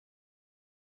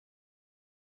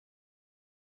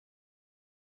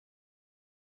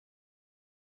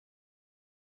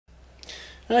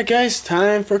Alright guys,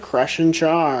 time for crush and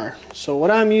char. So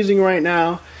what I'm using right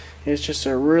now is just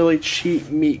a really cheap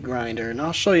meat grinder, and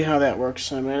I'll show you how that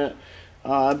works in a minute.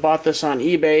 I bought this on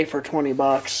eBay for 20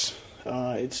 bucks.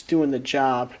 It's doing the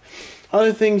job.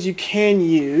 Other things you can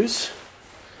use,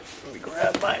 let me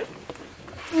grab my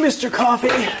Mr. Coffee.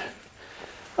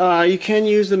 You can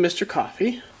use the Mr.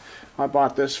 Coffee. I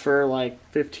bought this for like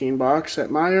 15 bucks at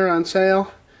Meijer on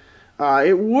sale.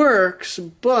 It works,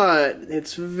 but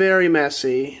it's very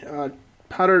messy.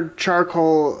 Powdered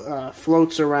charcoal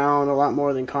floats around a lot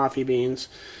more than coffee beans.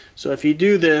 So if you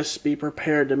do this, be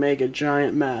prepared to make a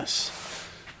giant mess.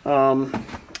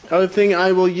 Other thing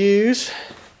I will use,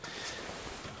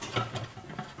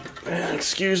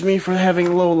 excuse me for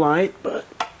having low light, but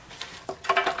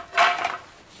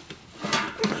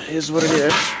it is what it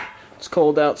is. It's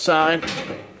cold outside.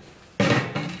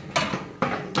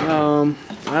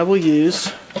 I will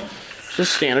use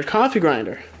just standard coffee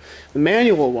grinder, the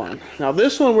manual one. Now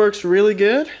this one works really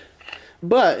good,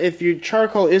 but if your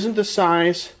charcoal isn't the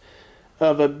size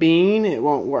of a bean, it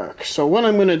won't work. So what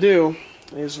I'm going to do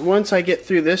is, once I get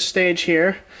through this stage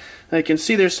here, I can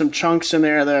see there's some chunks in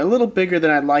there that are a little bigger than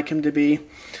I'd like them to be.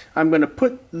 I'm going to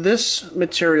put this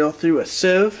material through a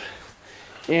sieve,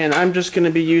 and I'm just going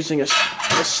to be using a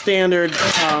standard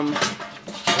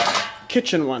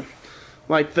kitchen one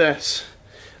like this.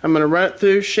 I'm going to run it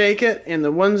through, shake it, and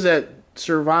the ones that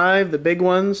survive, the big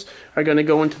ones, are going to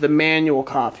go into the manual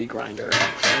coffee grinder,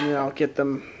 and then I'll get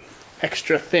them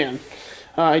extra thin.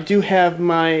 I do have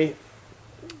my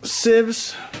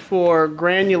sieves for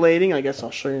granulating. I guess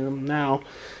I'll show you them now.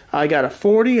 I got a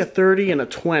 40, a 30, and a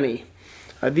 20.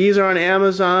 These are on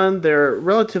Amazon. They're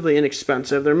relatively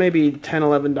inexpensive. They're maybe $10,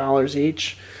 $11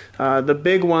 each. The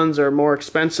big ones are more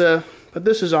expensive, but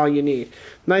this is all you need.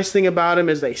 Nice thing about them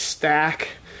is they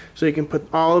stack, so you can put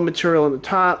all the material on the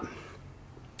top,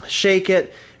 shake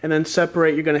it, and then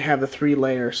separate. You're going to have the 3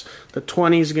 layers. The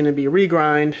 20 is going to be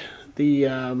regrind, the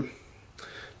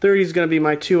 30 is going to be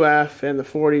my 2F, and the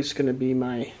 40 is going to be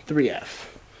my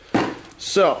 3F.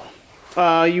 So,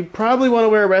 you probably want to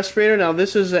wear a respirator. Now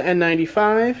this is an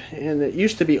N95, and it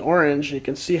used to be orange. You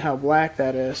can see how black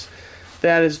that is.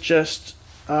 That is just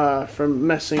from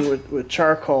messing with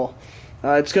charcoal.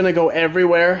 It's going to go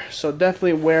everywhere, so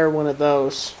definitely wear one of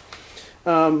those.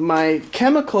 My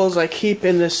chemicals I keep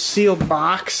in this sealed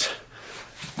box.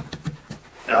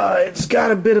 It's got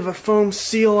a bit of a foam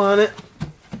seal on it,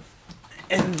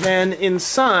 and then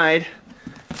inside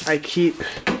I keep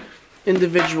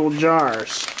individual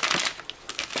jars.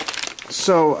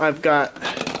 So I've got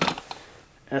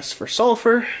S for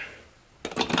sulfur,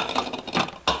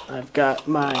 I've got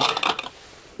my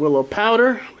willow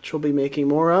powder, which we'll be making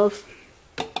more of,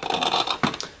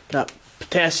 got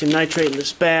potassium nitrate in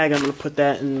this bag. I'm going to put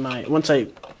that in my, once I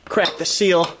crack the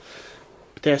seal,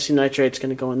 potassium nitrate's going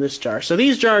to go in this jar. So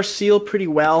these jars seal pretty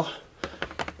well,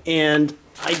 and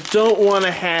I don't want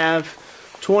to have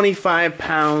 25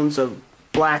 pounds of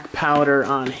black powder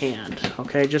on hand,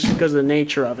 okay, just because of the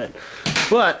nature of it.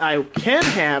 But I can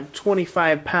have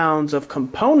 25 pounds of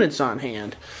components on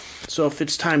hand, so if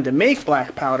it's time to make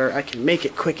black powder, I can make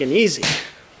it quick and easy.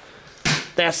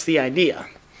 That's the idea.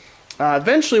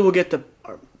 Eventually we'll get to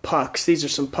pucks. These are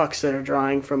some pucks that are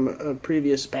drying from a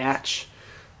previous batch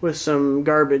with some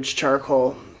garbage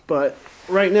charcoal. But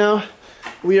right now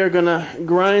we are going to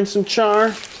grind some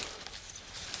char.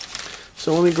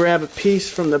 So let me grab a piece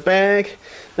from the bag.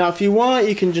 Now if you want,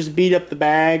 you can just beat up the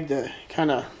bag to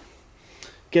kind of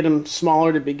get them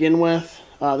smaller to begin with.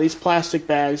 These plastic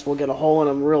bags will get a hole in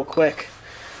them real quick.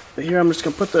 But here I'm just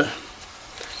going to put the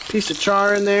piece of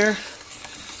char in there.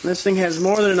 And this thing has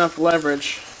more than enough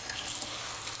leverage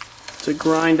to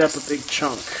grind up a big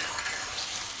chunk.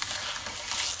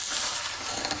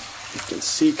 You can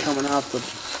see coming out the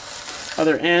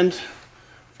other end,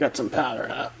 I've got some powder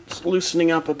out. It's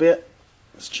loosening up a bit.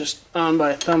 It's just on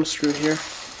by a thumb screw here.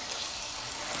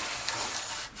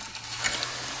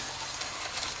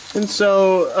 And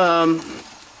so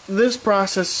this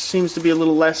process seems to be a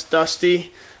little less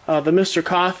dusty. The Mr.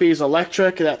 Coffee is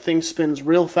electric. That thing spins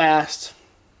real fast.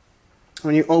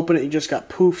 When you open it, you just got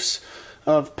poofs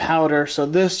of powder. So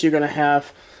this, you're going to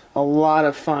have a lot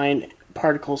of fine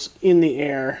particles in the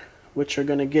air, which are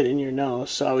going to get in your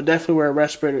nose. So I would definitely wear a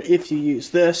respirator if you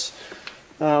use this.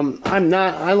 I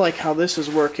like how this is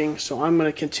working, so I'm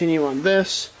going to continue on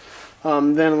this.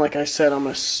 Then, like I said, I'm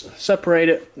going to separate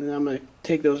it, and I'm going to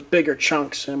take those bigger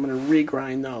chunks, and I'm going to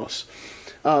regrind those.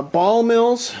 Ball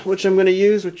mills, which I'm going to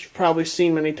use, which you've probably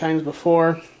seen many times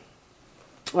before,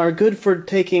 are good for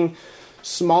taking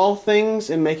small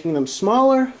things and making them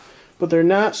smaller, but they're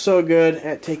not so good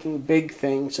at taking big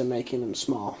things and making them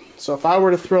small. So if I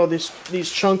were to throw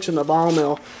these chunks in the ball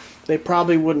mill, they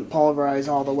probably wouldn't pulverize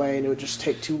all the way and it would just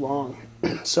take too long.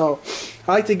 So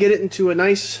I like to get it into a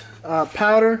nice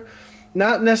powder,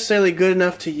 not necessarily good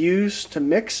enough to use to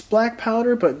mix black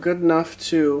powder, but good enough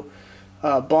to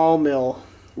ball mill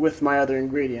with my other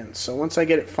ingredients. So once I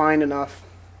get it fine enough,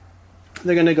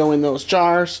 they're going to go in those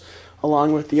jars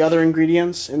along with the other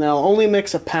ingredients, and I'll only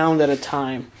mix a pound at a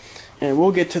time, and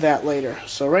we'll get to that later.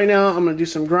 So right now I'm going to do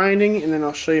some grinding, and then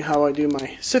I'll show you how I do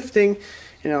my sifting,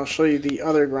 and I'll show you the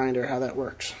other grinder, how that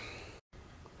works.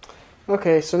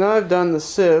 Okay, so now I've done the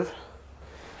sieve,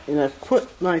 and I've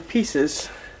put my pieces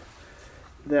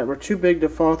that were too big to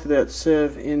fall through that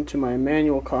sieve into my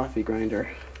manual coffee grinder.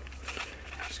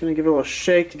 Just going to give it a little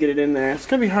shake to get it in there. It's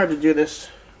going to be hard to do this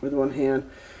with one hand.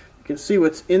 You can see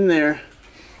what's in there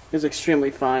is extremely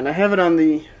fine. I have it on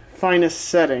the finest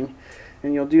setting,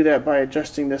 and you'll do that by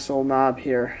adjusting this little knob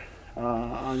here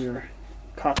on your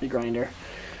coffee grinder.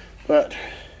 But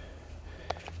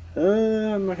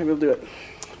I'm not going to be able to do it.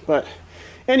 But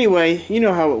anyway, you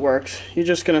know how it works. You're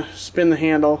just going to spin the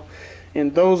handle,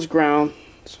 and those ground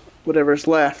whatever's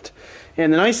left.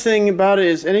 And the nice thing about it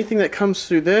is anything that comes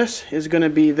through this is going to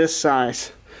be this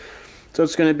size. So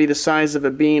it's going to be the size of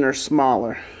a bean or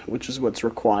smaller, which is what's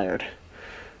required.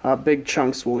 Big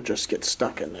chunks will just get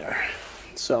stuck in there.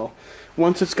 So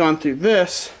once it's gone through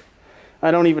this, I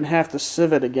don't even have to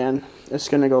sieve it again. It's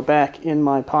going to go back in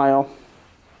my pile,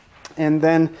 and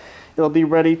then it'll be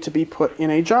ready to be put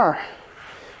in a jar.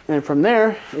 And from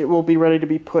there, it will be ready to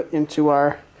be put into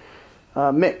our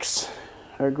mix,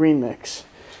 our green mix,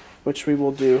 which we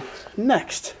will do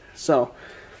next. So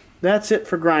that's it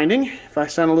for grinding. If I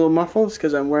sound a little muffled, it's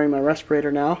because I'm wearing my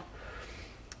respirator now.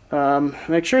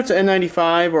 Make sure it's an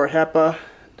N95 or a HEPA.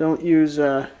 Don't use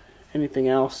anything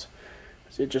else,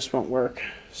 it just won't work.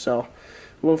 So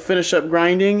we'll finish up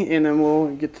grinding, and then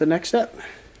we'll get to the next step.